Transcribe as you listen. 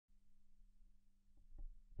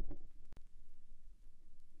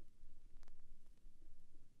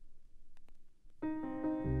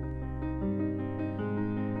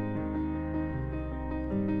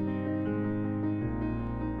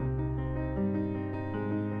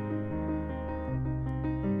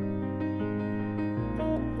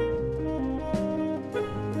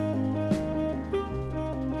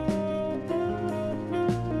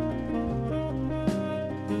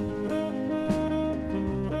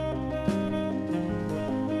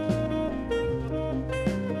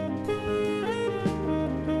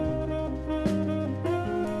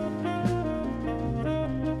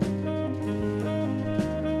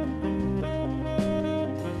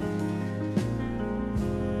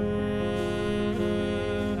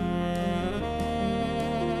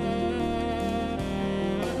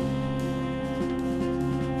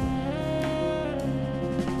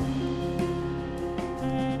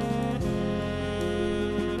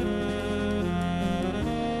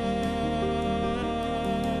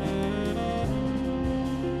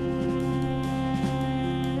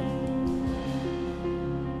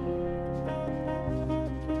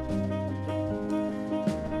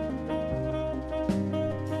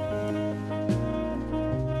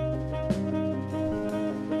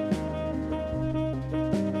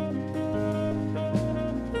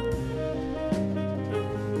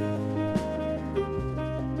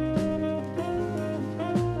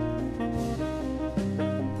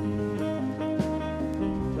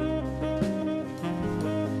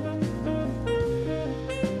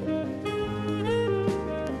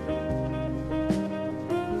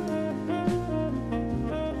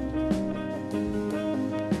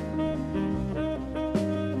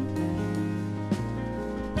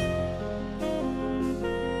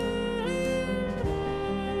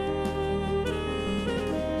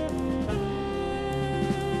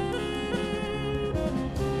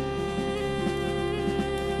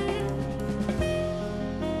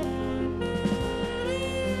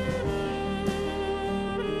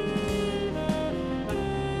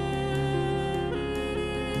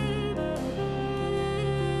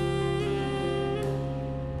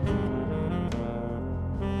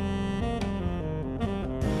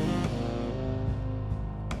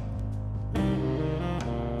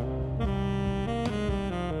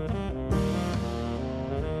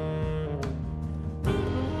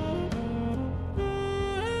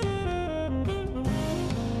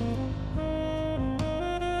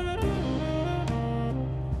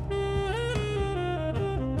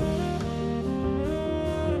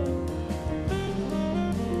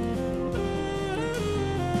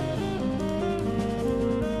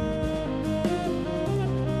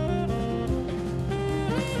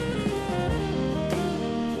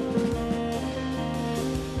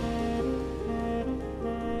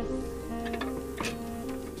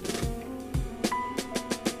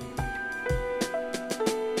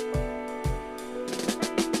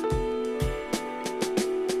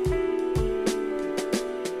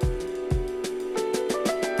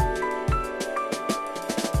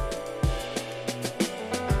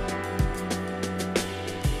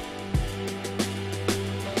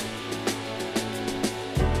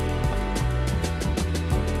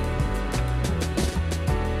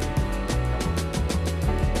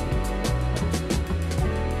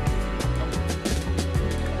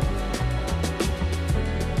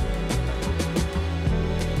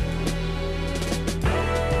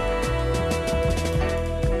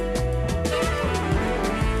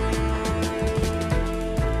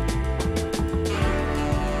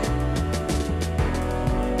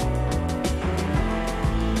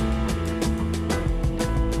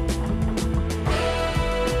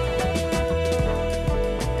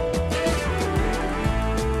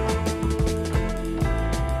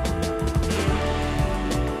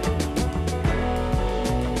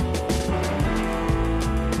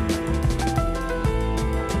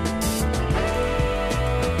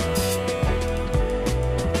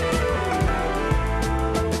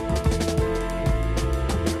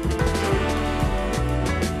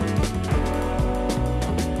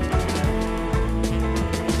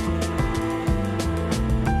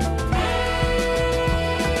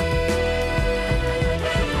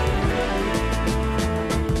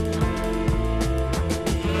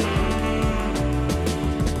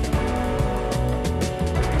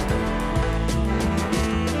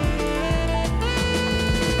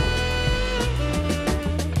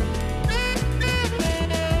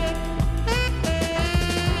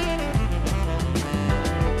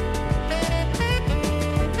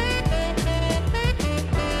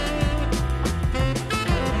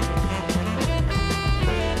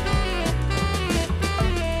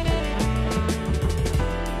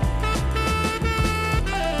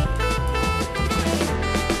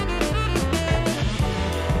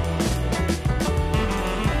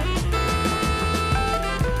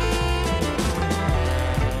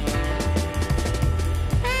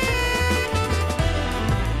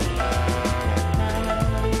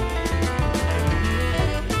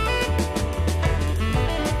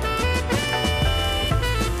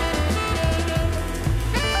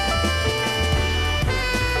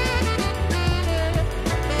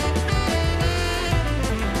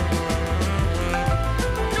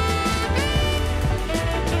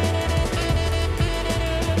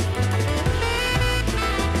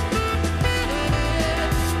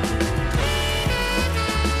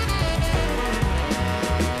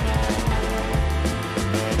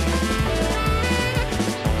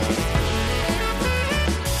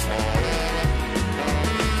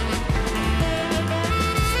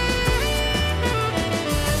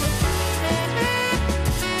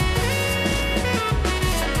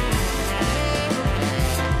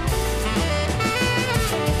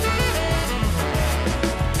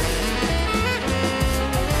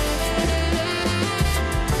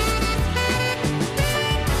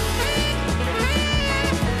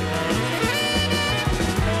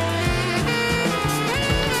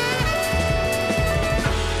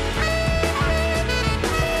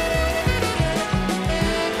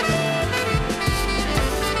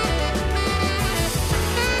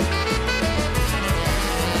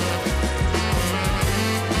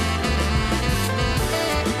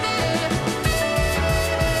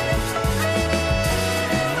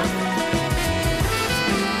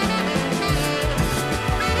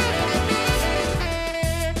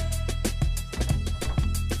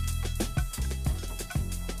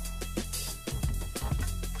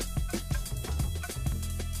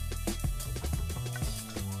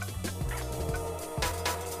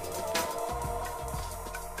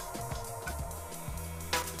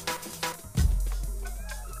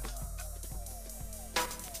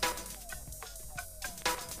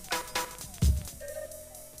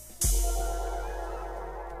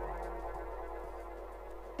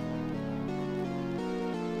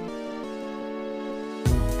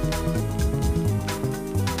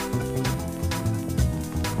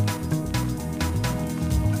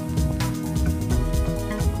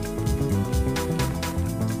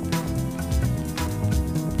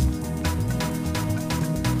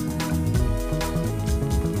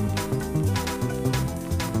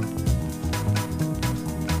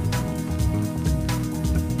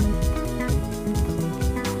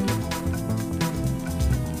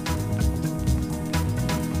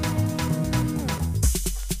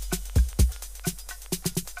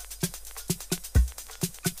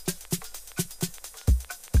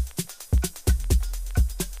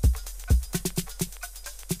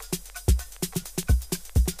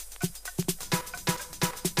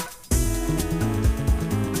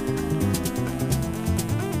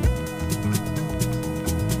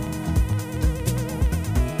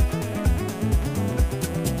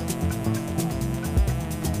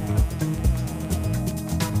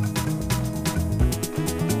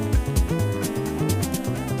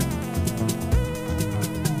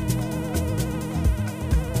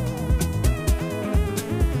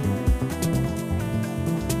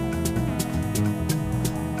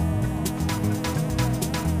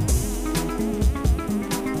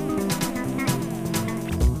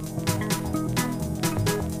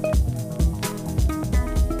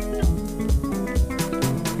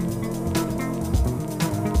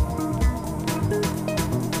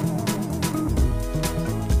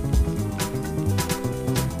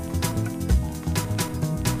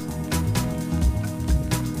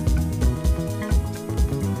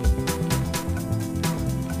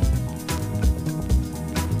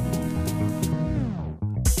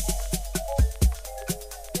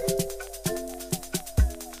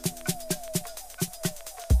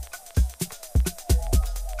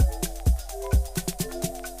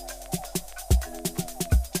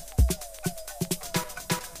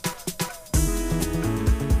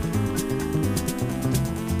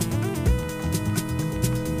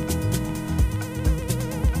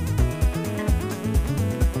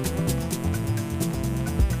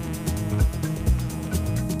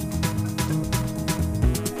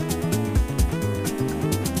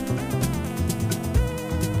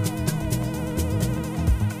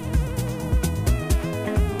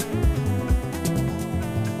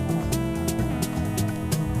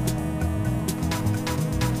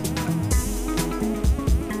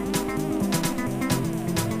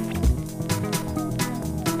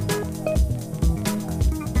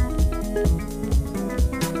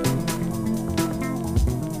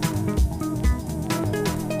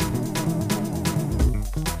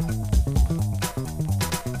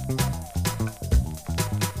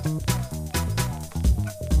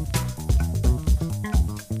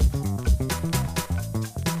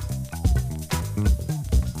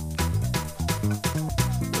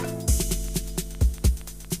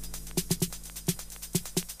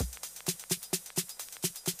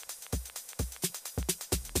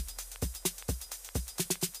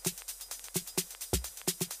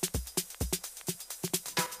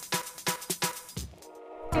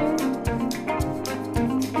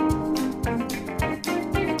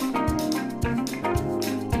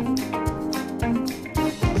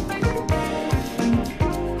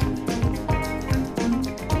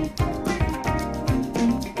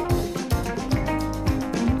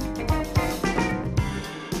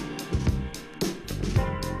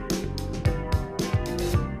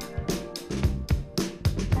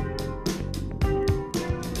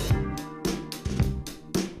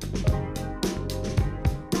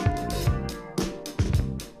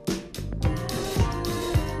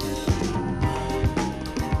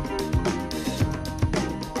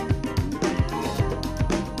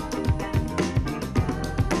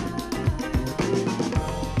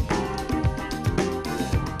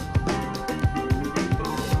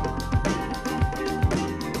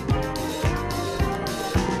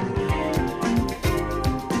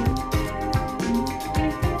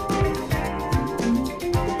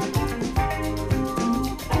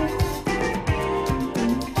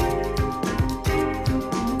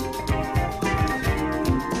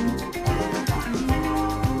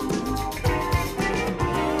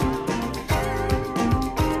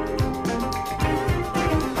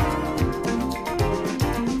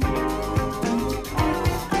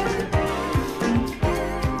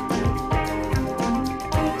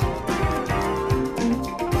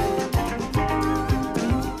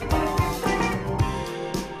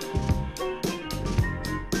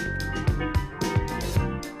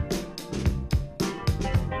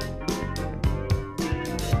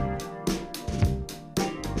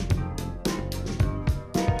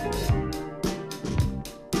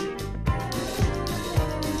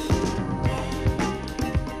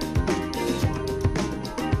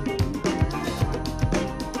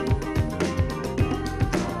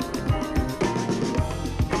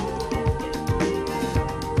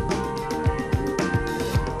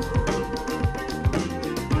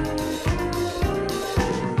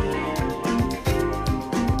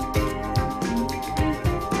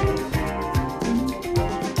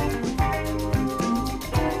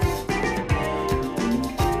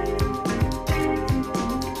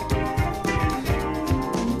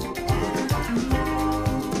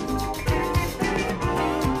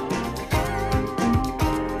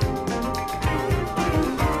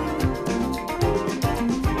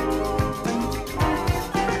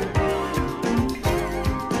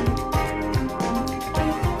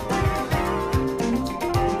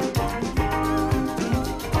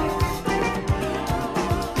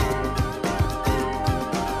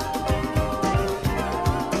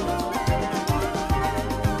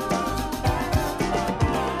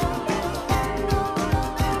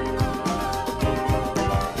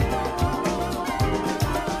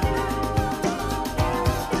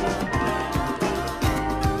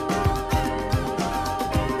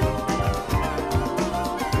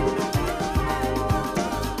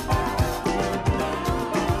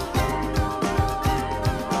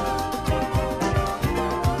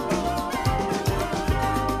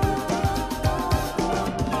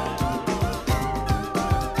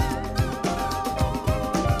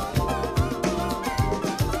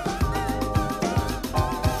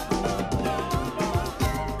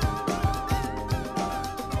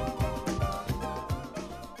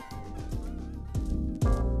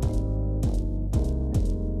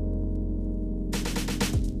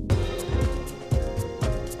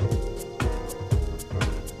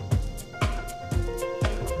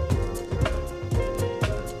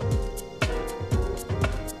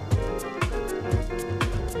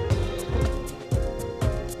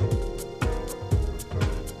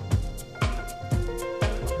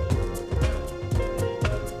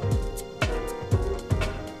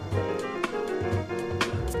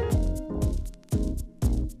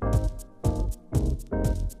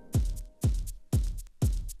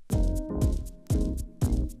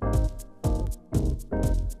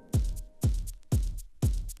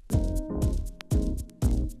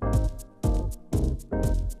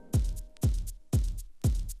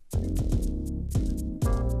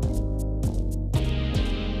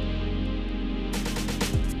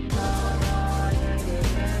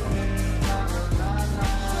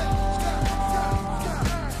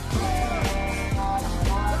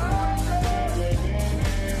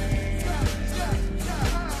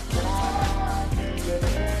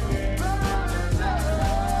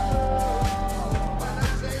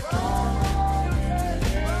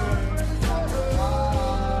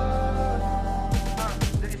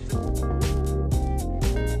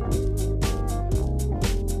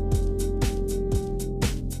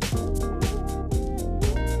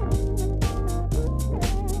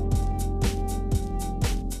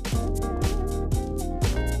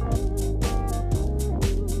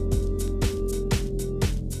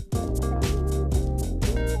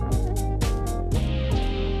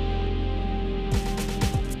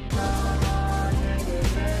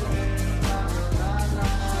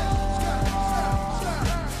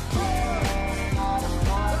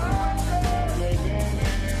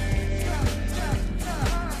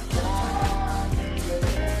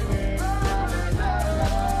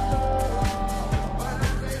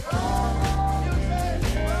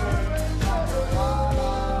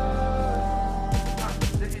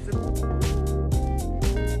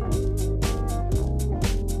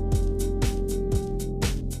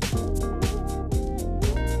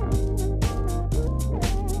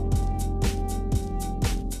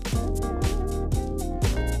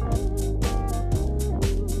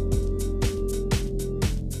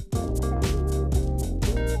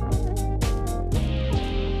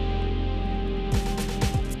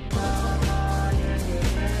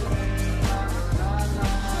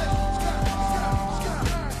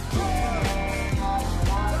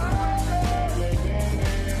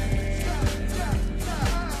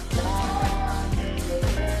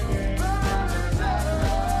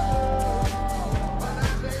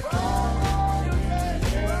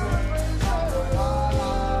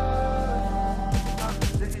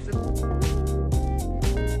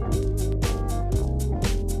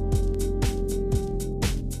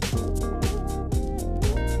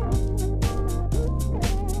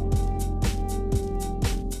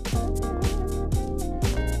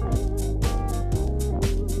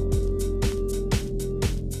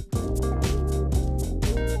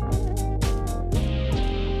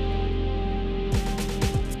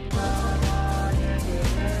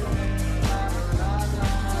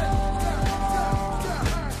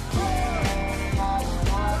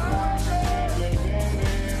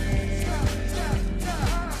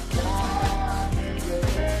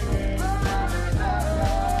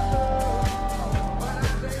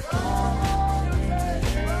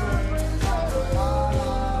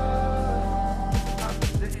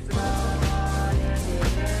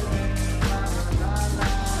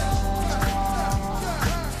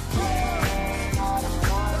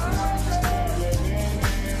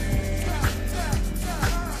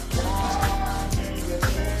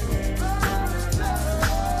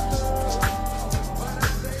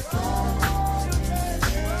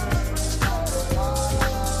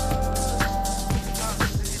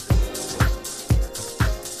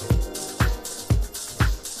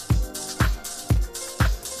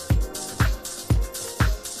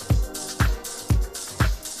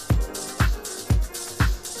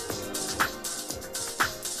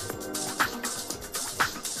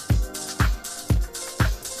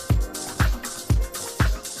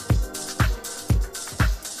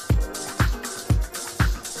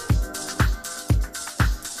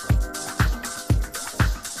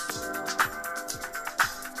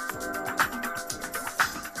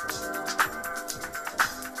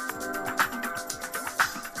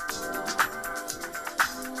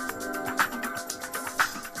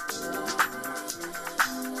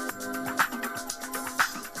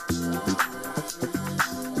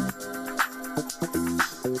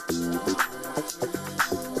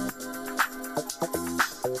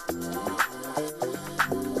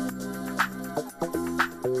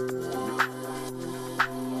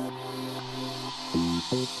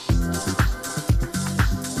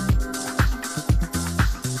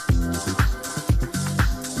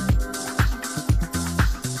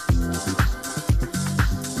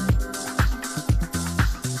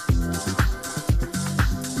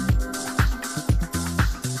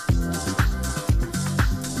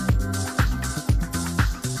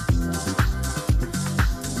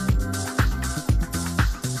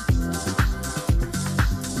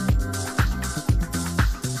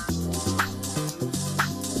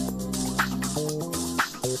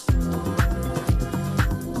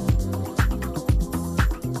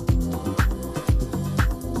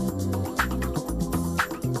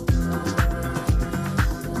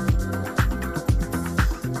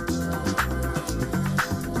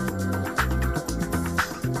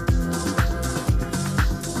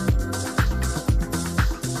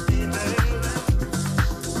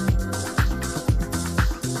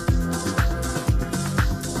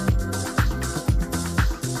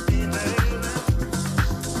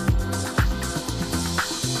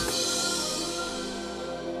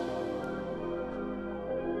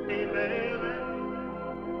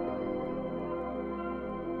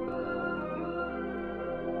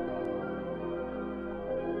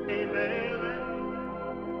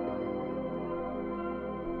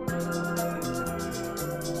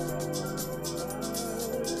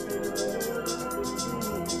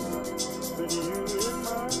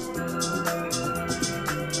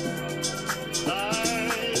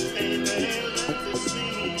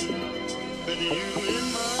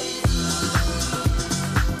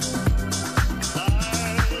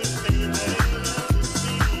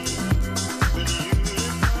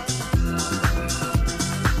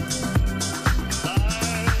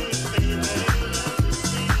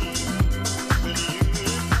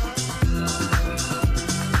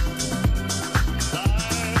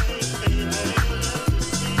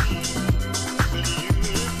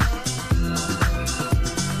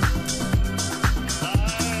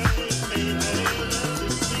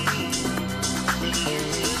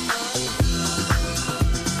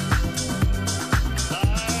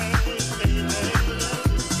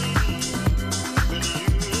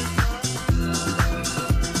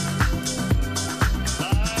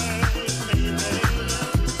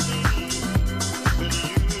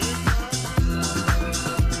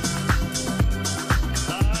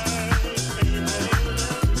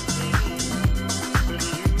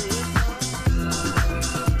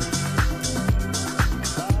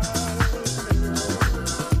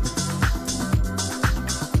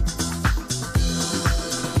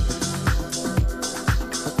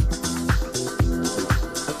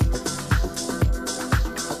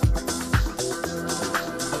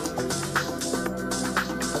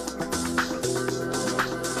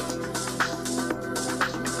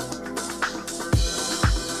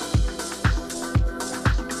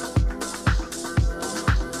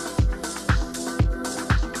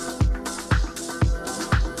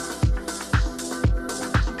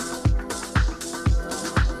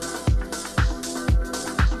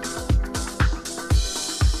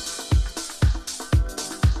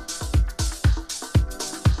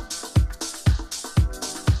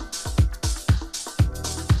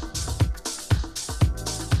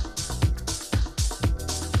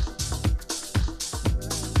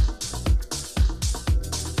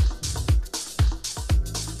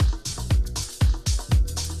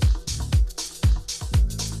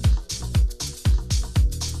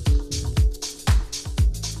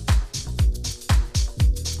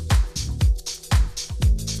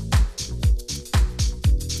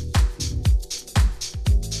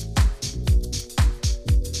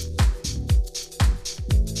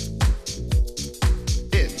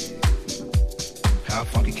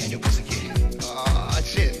can your pussy get? Ah,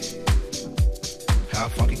 shit. How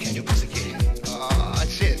funky can your pussy get? Ah,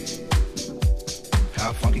 shit.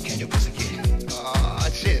 How funky can your pussy get? Ah,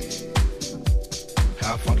 shit.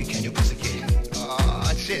 How funky can your pussy get?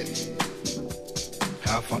 Ah, shit.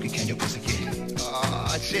 How funky can your pussy get?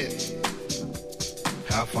 Ah, shit.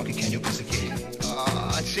 How funky can your pussy get?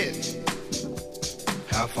 Ah, shit.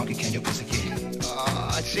 How funky can your pussy get?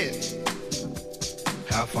 Ah, shit.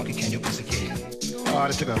 How funky can your pussy get? Oh,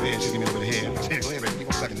 this took her head. She gave me a little bit of head. Go ahead, baby. Keep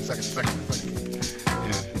on sucking.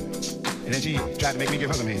 Yeah. And then she tried to make me give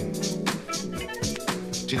her some head.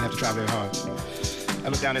 She didn't have to try very hard. I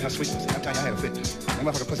looked down at her sweetness. I'm telling you, I had a fit. That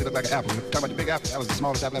motherfucker pussy looked like an apple. Talking about the big apple, that was the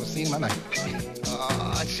smallest apple I've ever seen in my life.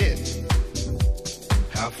 Ah, shit.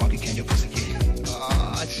 How funky can your pussy get?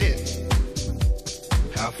 Ah, shit.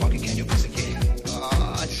 How funky can your pussy get?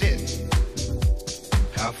 Ah, shit.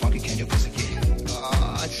 How funky can your pussy get?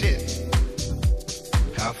 Ah, shit.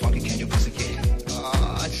 How funky can your pussy get?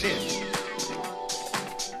 Ah, shit.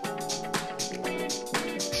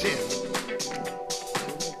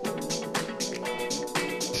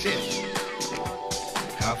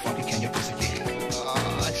 How funky can your pussy get?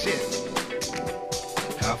 Ah, shit.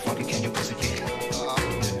 How funky can your pussy get?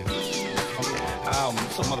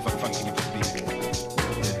 So motherfucking funky can your pussy be?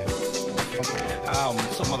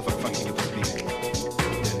 So motherfucking funky can your pussy be?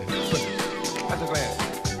 Pussy. I'm so glad.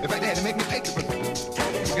 In fact, they had to make me take the pussy.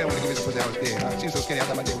 You gotta want to give me the pussy, I was dead. She was so skinny, I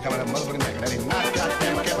thought my dick was coming out of motherfucking neck. That ain't not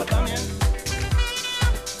goddamn, I kept coming.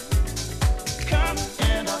 Come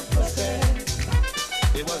in a pussy.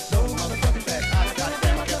 It was so motherfucking fat.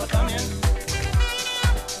 Goddamn, I kept coming.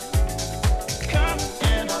 Come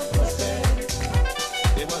in a pussy.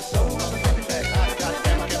 It was so motherfucking fat.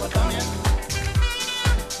 Goddamn, I kept coming.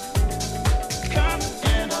 Come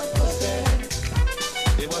in a pussy.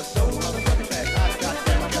 It was so motherfucking fat.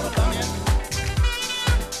 Goddamn, I kept coming.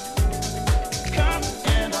 Come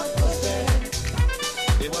in a pussy.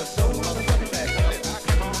 It was so motherfucking fat. I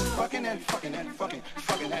kept on fucking and fucking and fucking,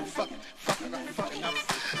 fucking and fucking, fucking and fucking. I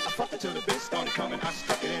fucked it till the bitch started coming. I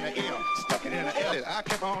stuck it in the ear, stuck it in the ear. I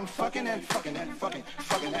kept on fucking and fucking and fucking,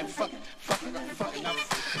 fucking and fucking, fucking and fucking. I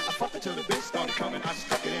fucked it till the bitch started coming. I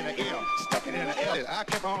stuck it in the ear, stuck it in the ear. I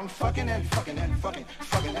kept on fucking and fucking and fucking,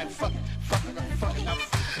 fucking and fucking, fucking and fucking.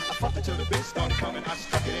 I fucked it till the bitch started coming. I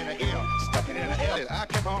stuck it in the ear, stuck it in the ear. I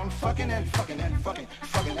kept on fucking and fucking and fucking,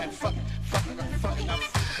 fucking and fucking, fucking and fucking.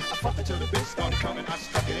 I fucked it till the bitch started coming. I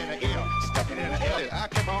stuck it in the ear, stuck it in the ear. I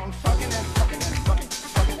kept on fucking and fucking and fucking,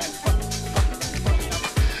 fucking and fucking, fucking and fucking.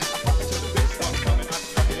 I fucked it till the bitch started coming. I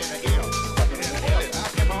stuck it in the ear, stuck it in the ear. I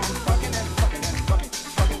kept on fucking and fucking and fucking,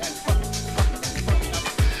 fucking and fucking, fucking and fucking. I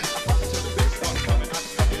fucked it till the bitch started coming. I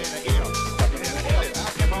stuck it in the ear, stuck it in the ear. I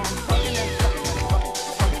kept on fucking and fucking and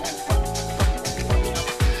fucking, fucking and fucking, fucking and fucking. I fucked it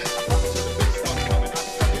till the bitch started coming. I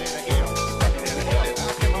stuck it in the ear, stuck it in the ear.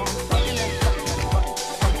 I kept on fucking and fucking and fucking,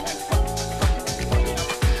 fucking and fucking, fucking and fucking.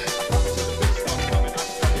 I fucked it till the bitch started coming. I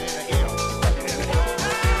stuck it in the ear, stuck it in the ear.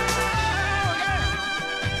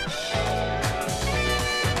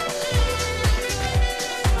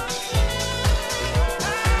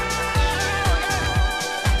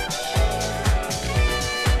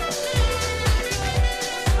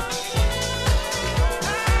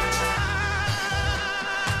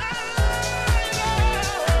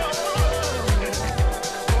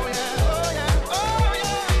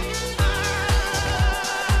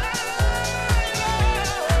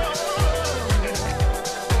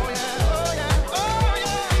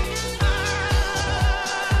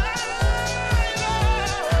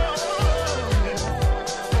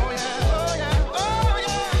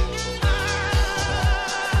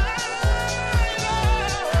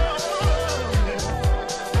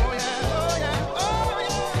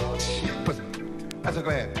 I'm so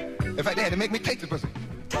glad. In fact, they had to make me take the pussy.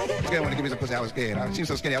 This girl wanted to give me some pussy, I was scared. She was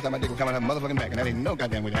so skinny, I thought my dick was coming out of her motherfucking neck. And that ain't no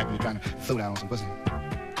goddamn way to happen. You're trying to throw down on some pussy.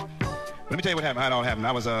 Let me tell you what happened, how it all happened.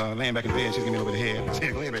 I was laying back in bed, she was giving me a little bit of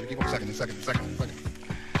head. Go ahead, baby, keep on sucking and sucking and sucking and sucking.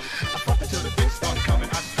 I fucked it till the bitch started coming.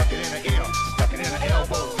 I stuck it in her ear, stuck it in her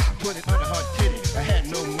elbow, put it under her titty. I had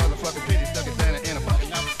no motherfucking pity, stuck it down in her fucking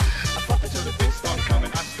mouth. I fucked it till the bitch started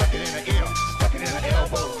coming. I stuck it in her ear, stuck it in her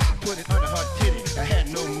elbow, put it under her titty. I had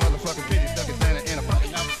no motherfucking pity, stuck it down in her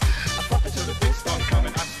fucking mouth. I fucked it till the bitch started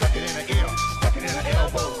coming. I stuck it in her ear, stuck it in her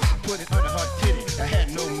elbow, put it under her titty. I had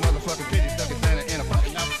no motherfucking pity, stuck it down in her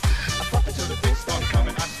fucking mouth. I fucked it till the bitch started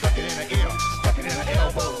coming. I stuck it in her ear, stuck it in her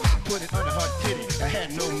elbow, put it under her titty. I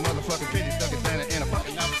had no motherfucking pity, stuck it down in her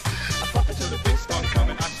fucking mouth. I fucked it till the bitch started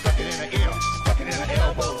coming. I stuck it in her ear.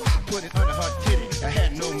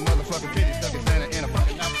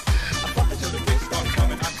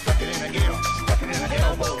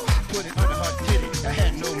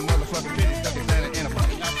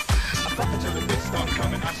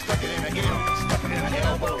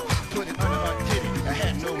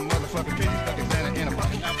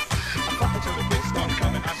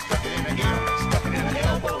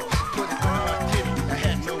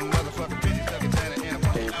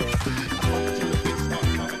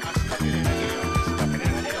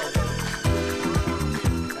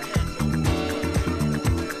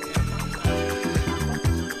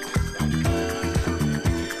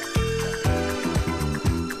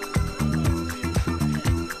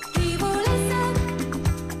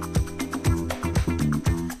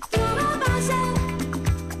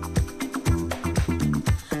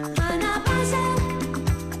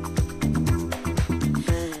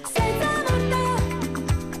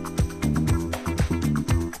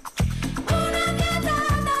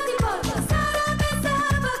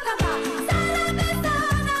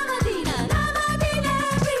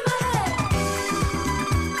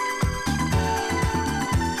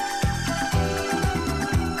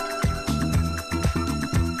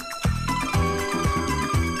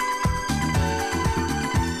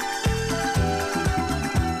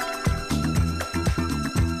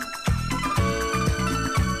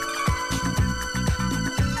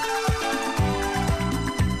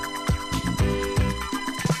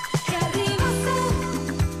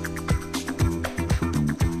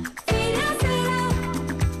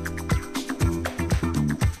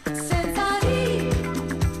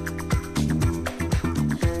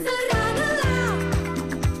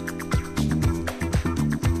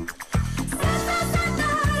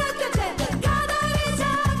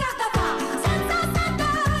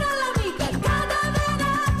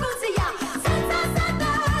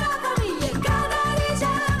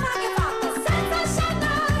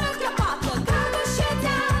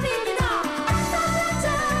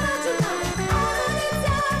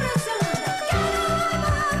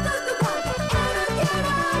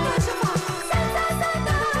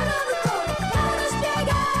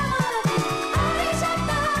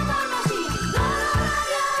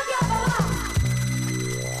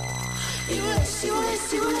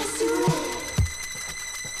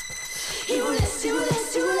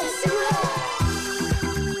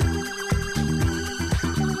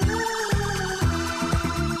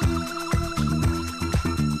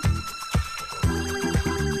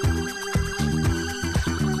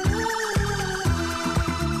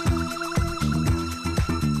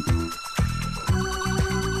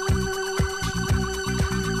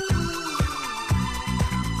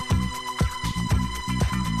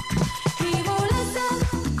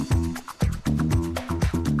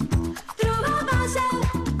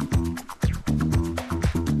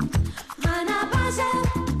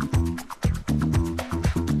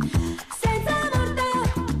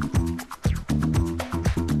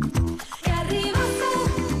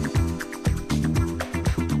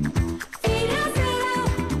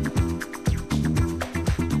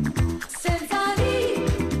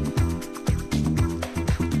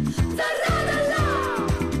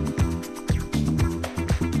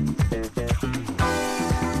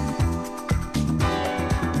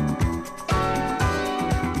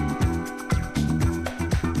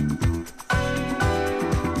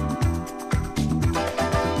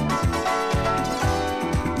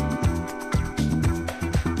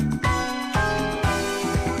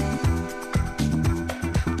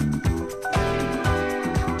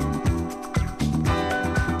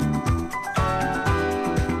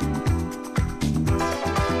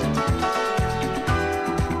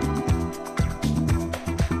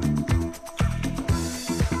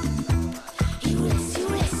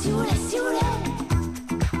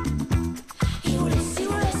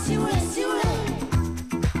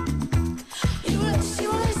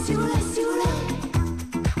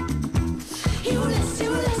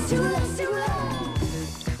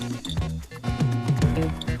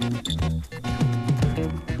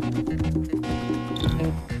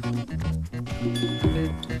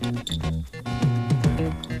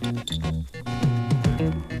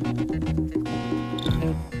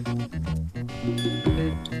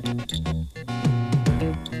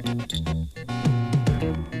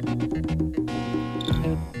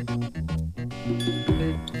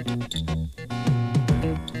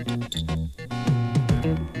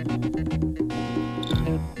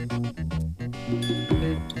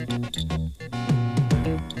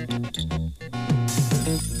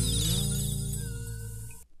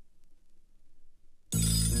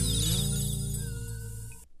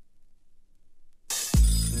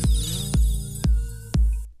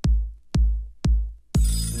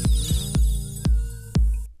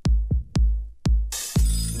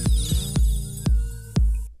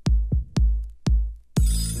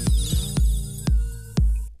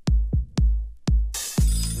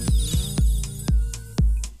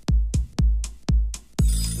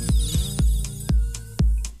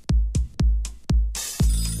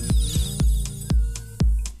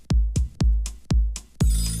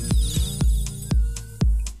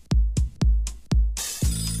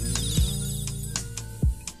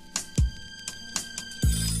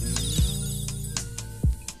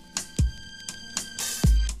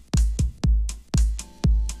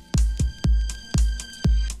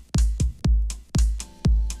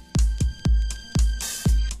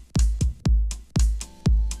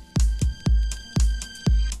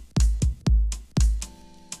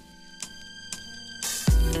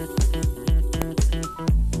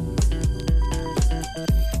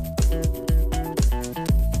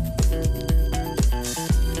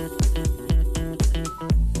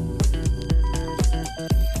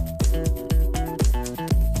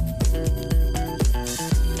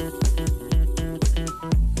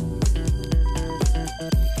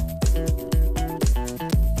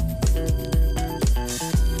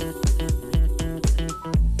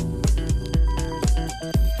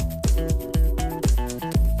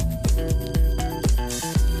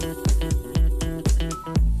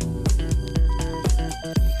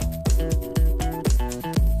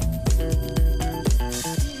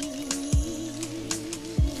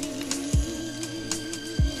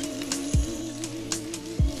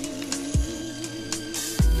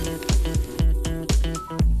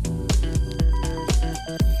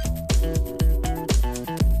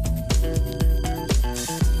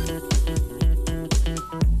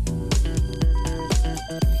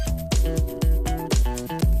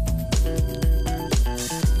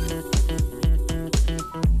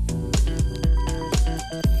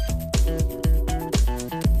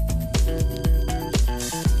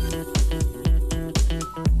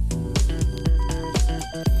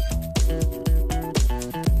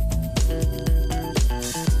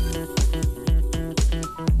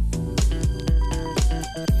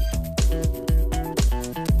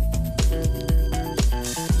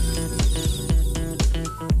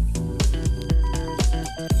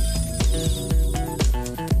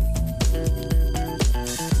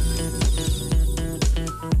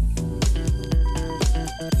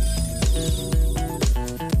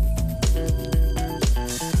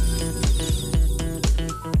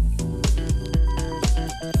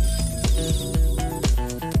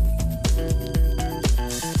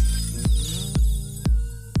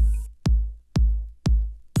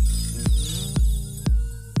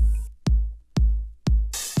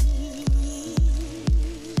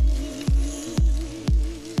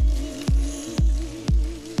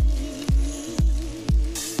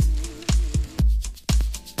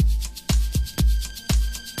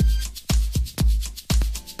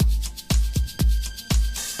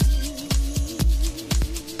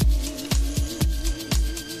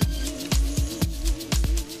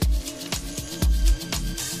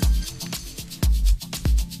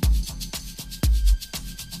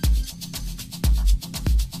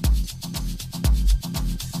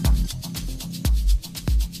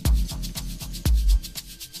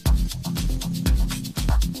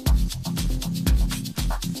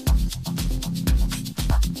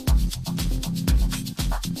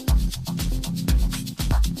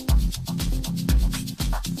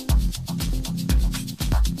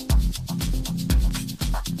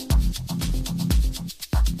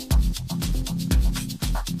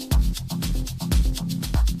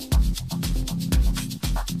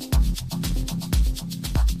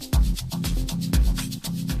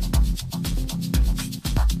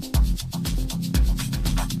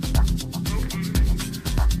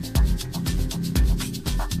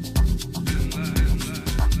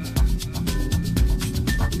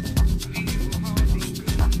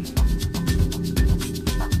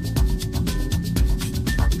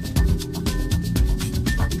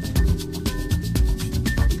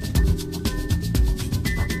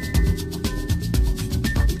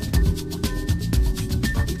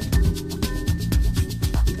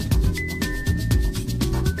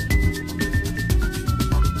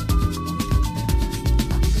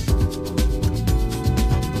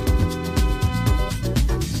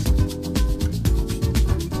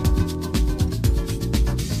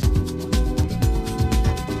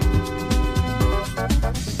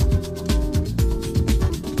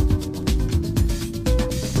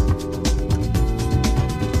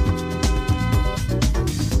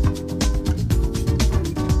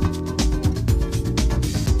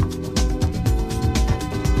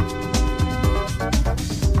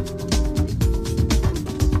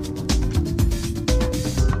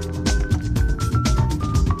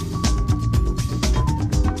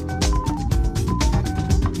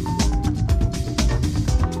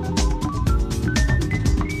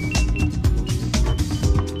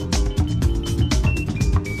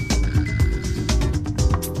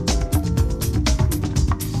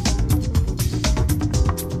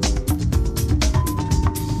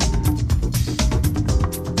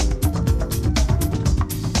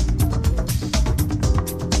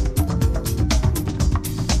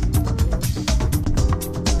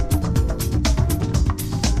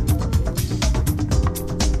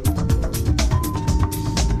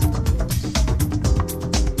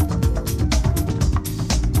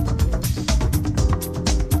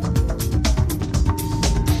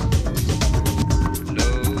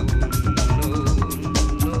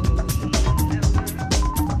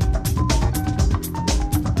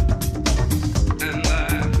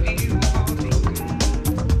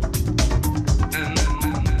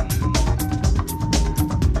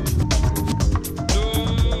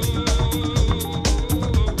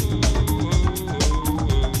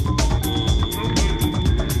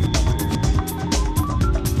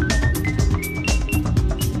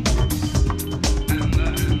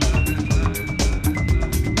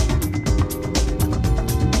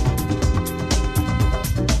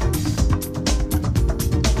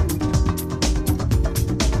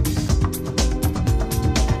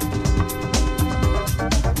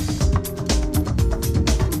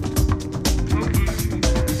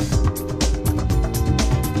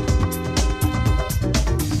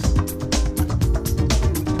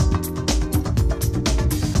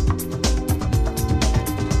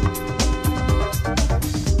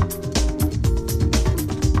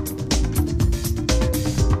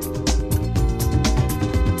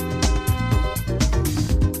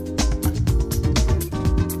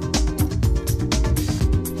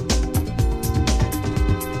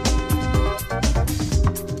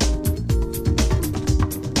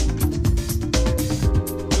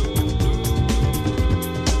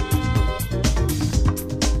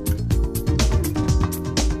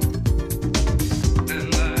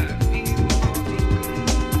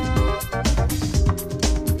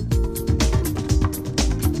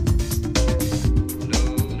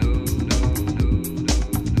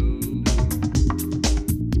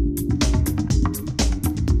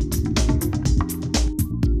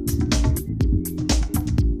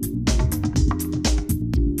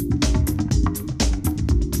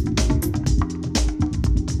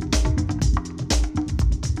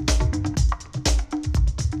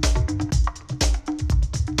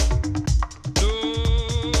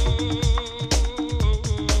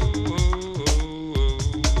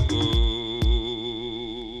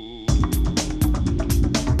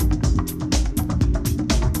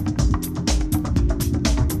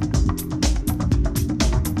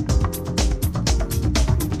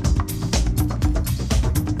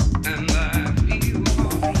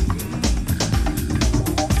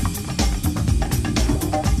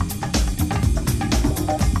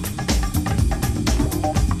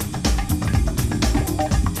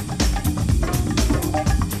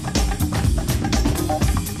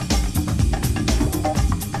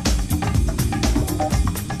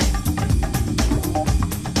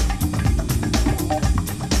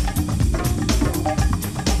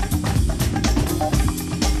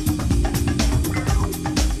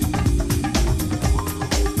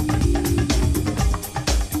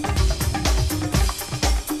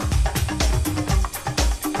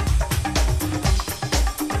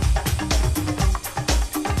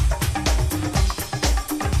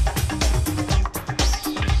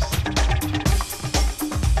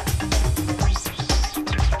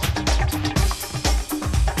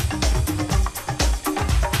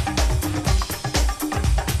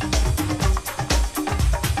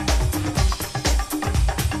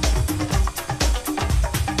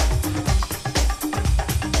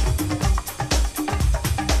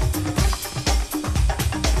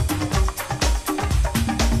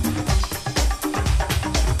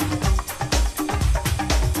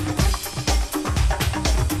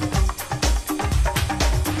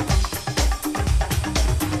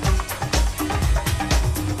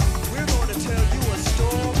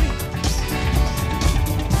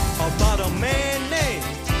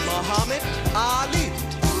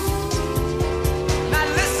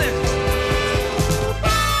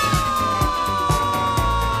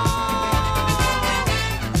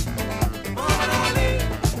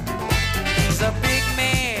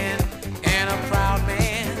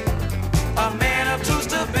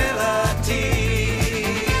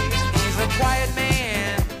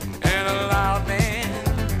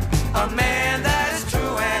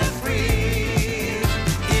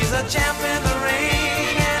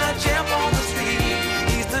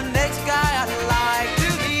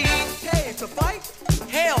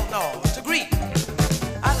 no, to greet.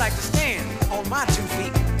 I'd like to stand on my 2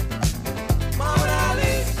 feet. Muhammad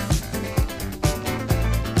Ali.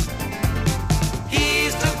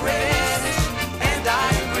 He's the greatest, and I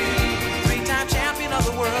agree. 3-time champion of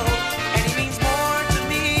the world, and he means more to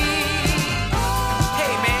me.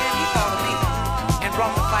 Hey man, he thought of me and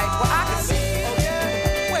brought the fight where I could see.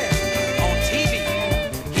 Where? On TV.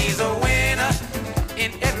 He's a winner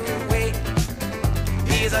in every way.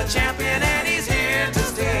 He's a champion and he's here to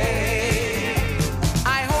stay.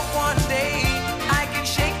 I hope one day I can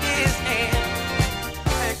shake his hand.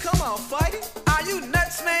 Hey, come on, fight it. Are you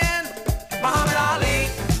nuts, man? Muhammad Ali.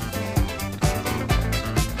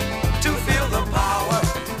 To feel the power.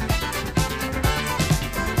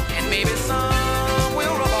 And maybe some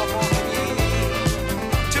will rub off on me.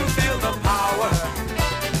 To feel the power.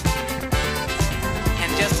 And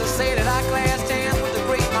just to say that I classed hands with the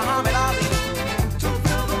great Muhammad Ali. To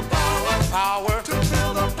feel the power.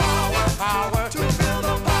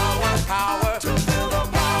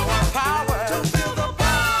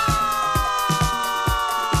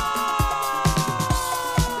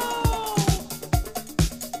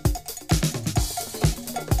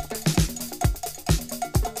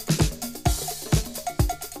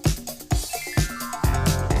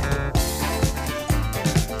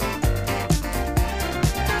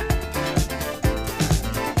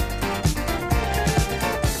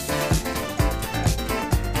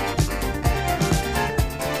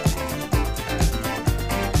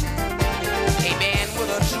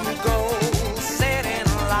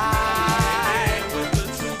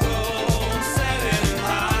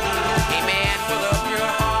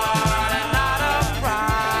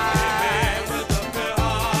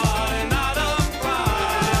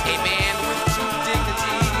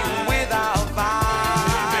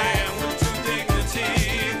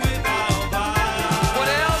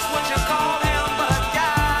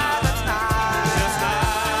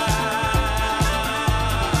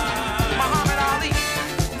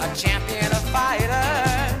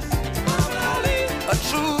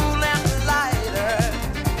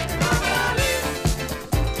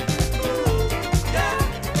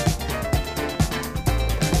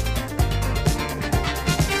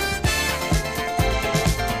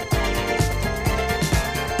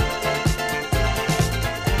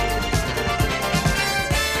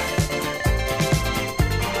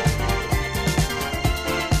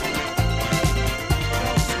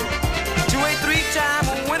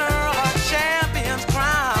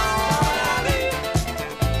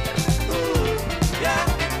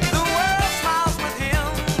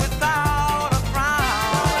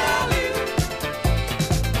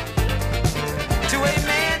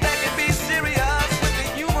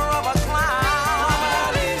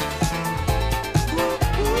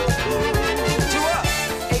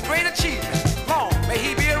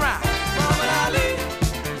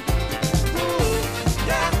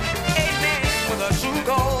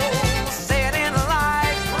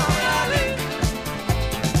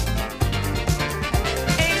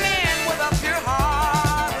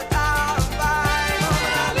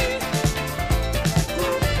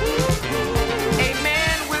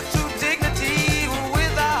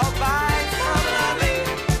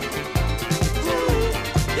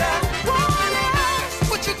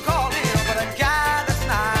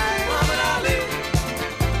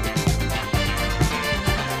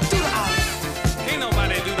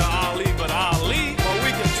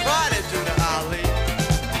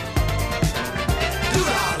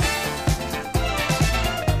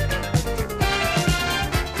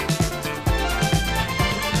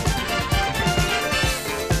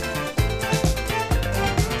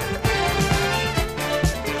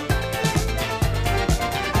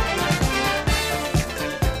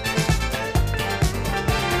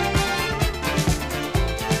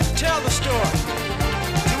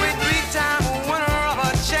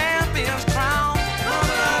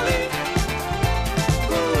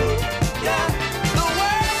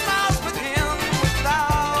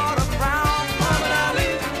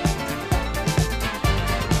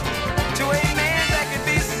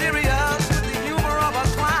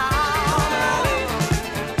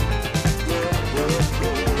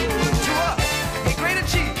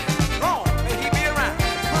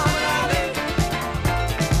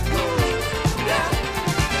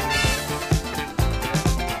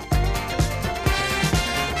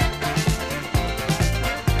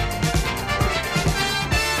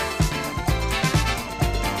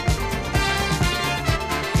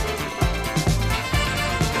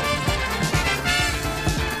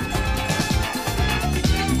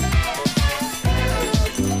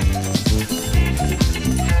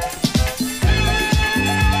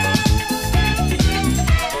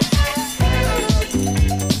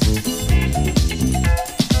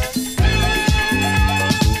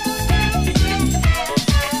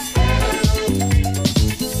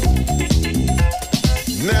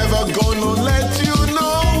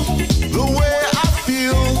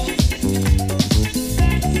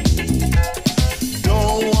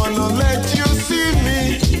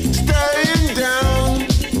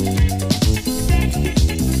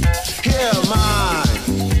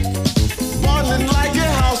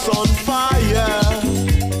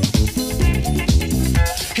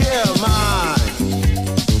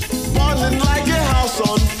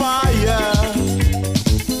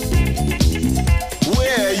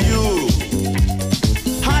 Where you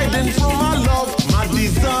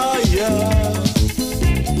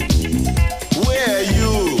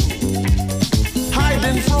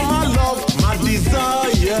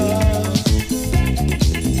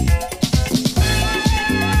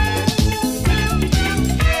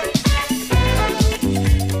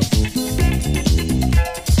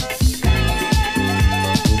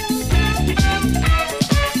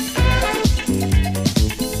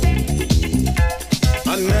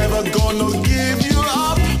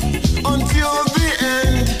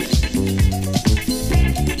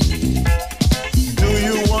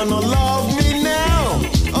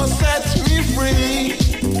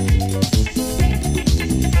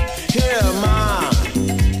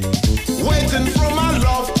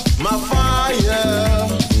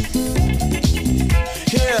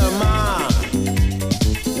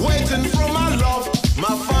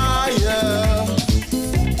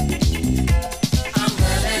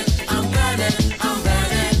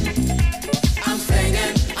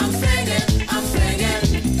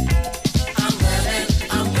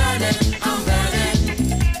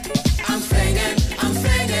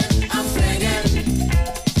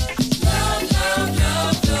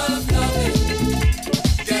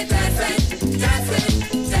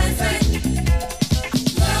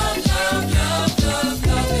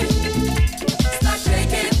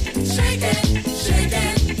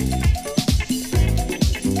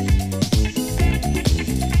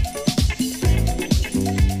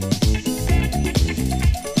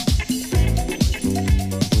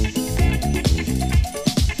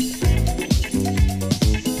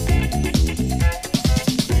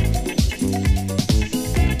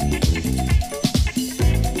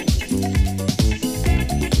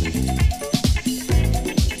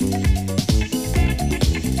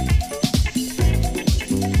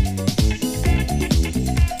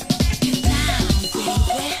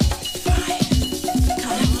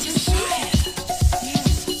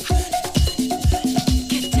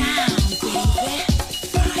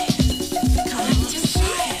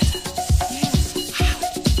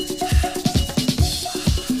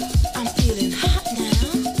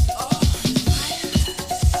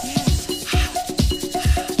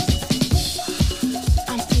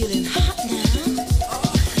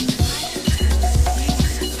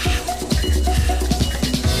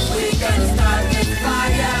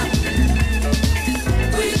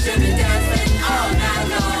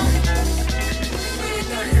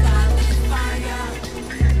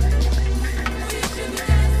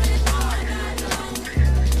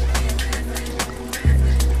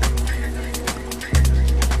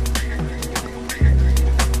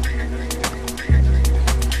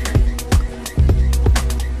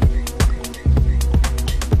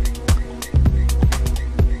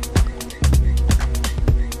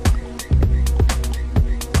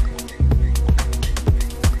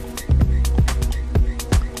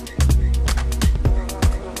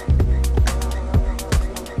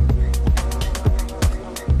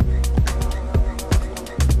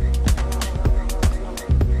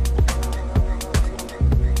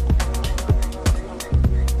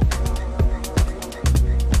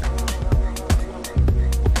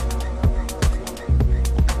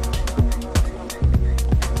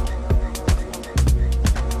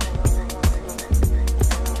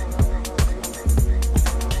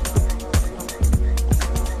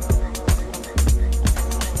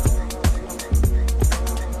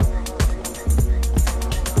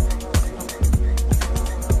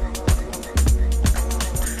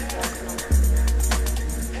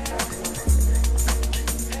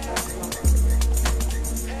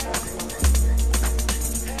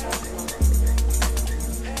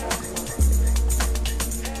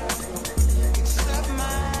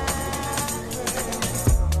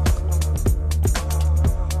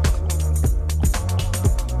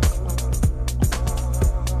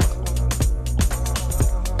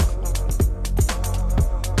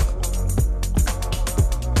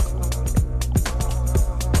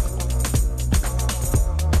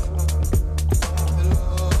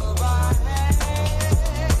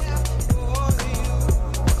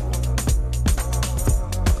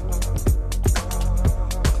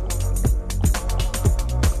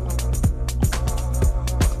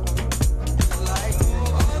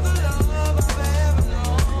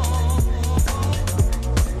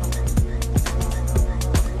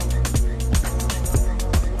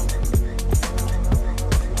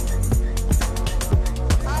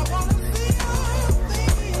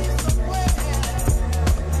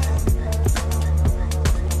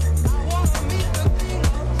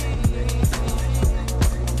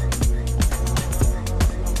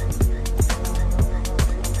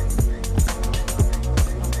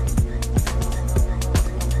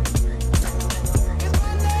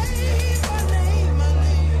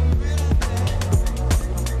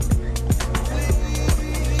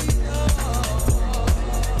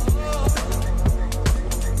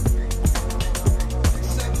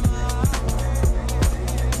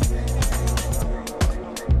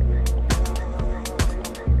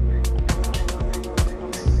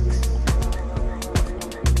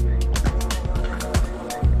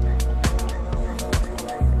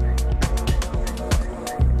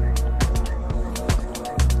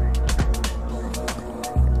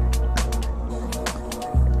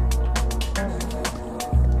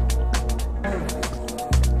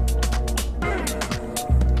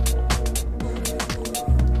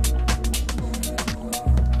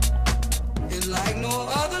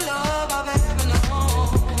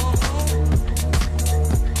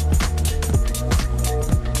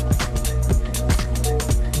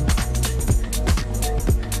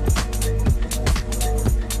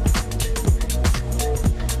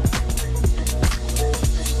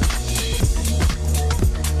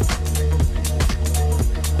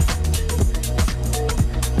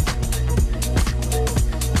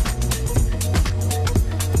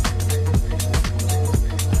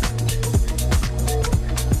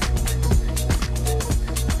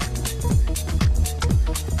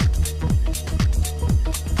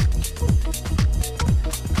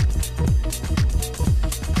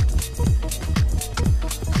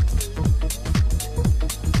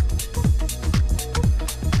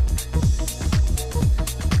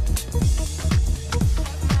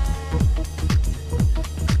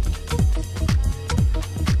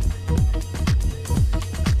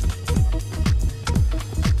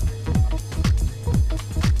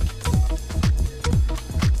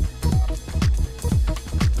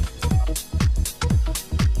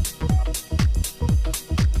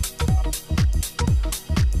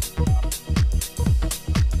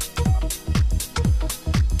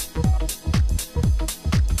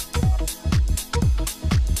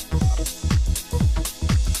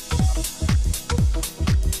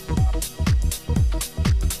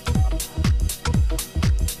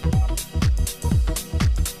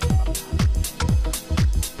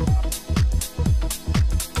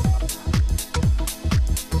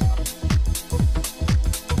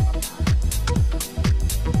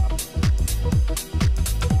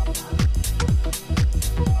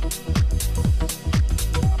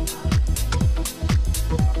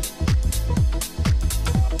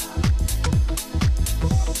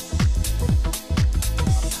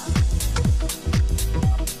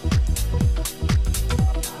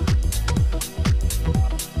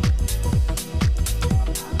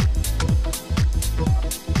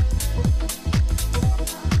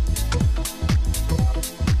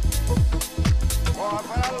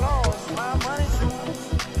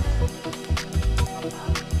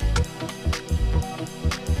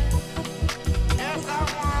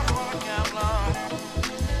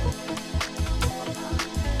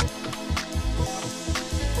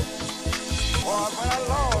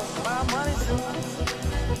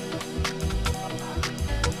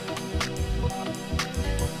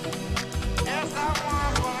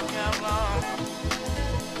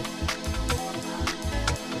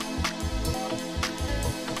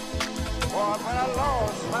Boy, but I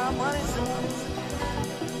lost my money soon.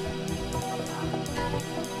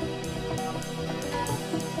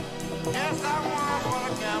 Yes, I once was a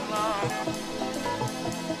gambler.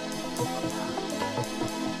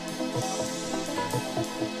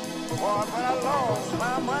 Boy, but I lost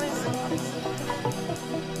my money soon.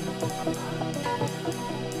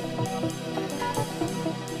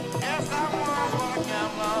 Yes, I once was a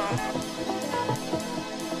gambler.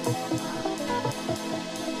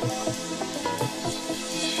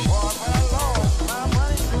 Boy, but I lost my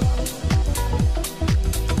money soon.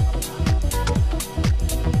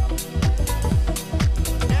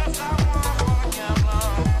 Yes, I once was a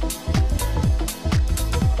gambler.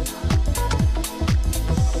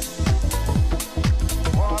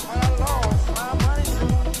 Boy, but I lost my money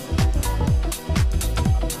soon.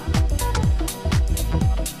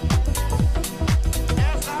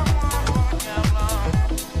 Yes, I once was a gambler.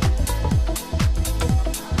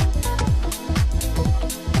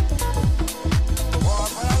 Boy,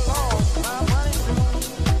 but I lost my money soon.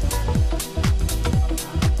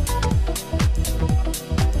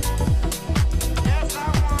 Yes, I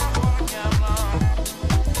once was a gambler.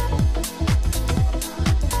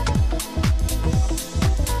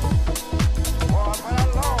 Boy, but I lost my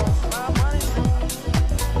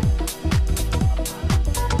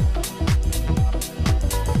money soon.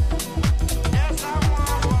 Yes, I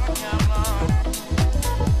once was a gambler.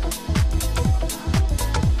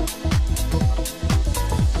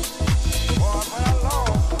 Boy, but I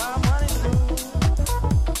lost my money soon.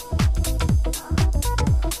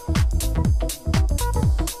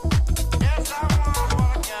 Yes, I once was a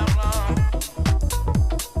gambler.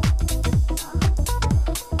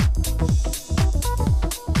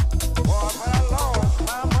 Boy, but I lost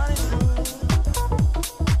my money soon.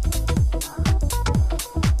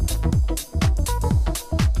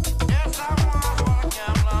 Yes, I once was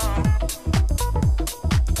a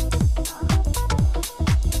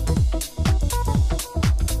gambler.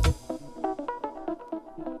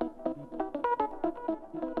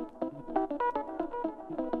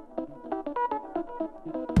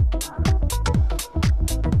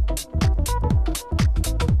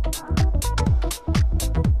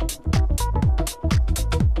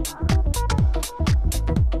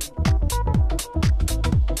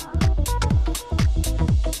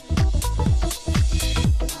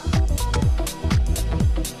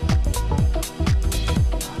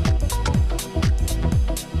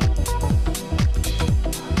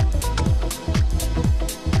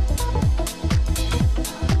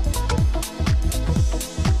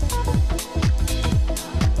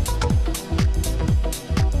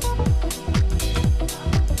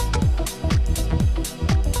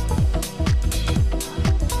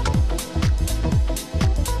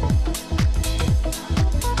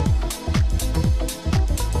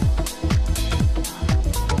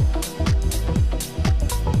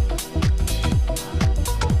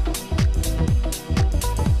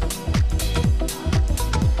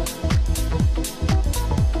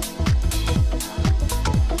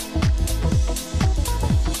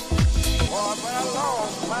 Boy, but I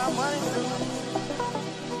lost my money soon.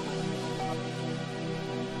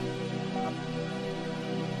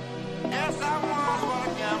 Yes, I once was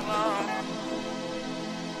a gambler.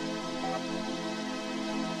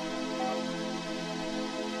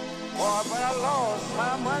 Boy, but I lost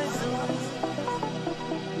my money soon.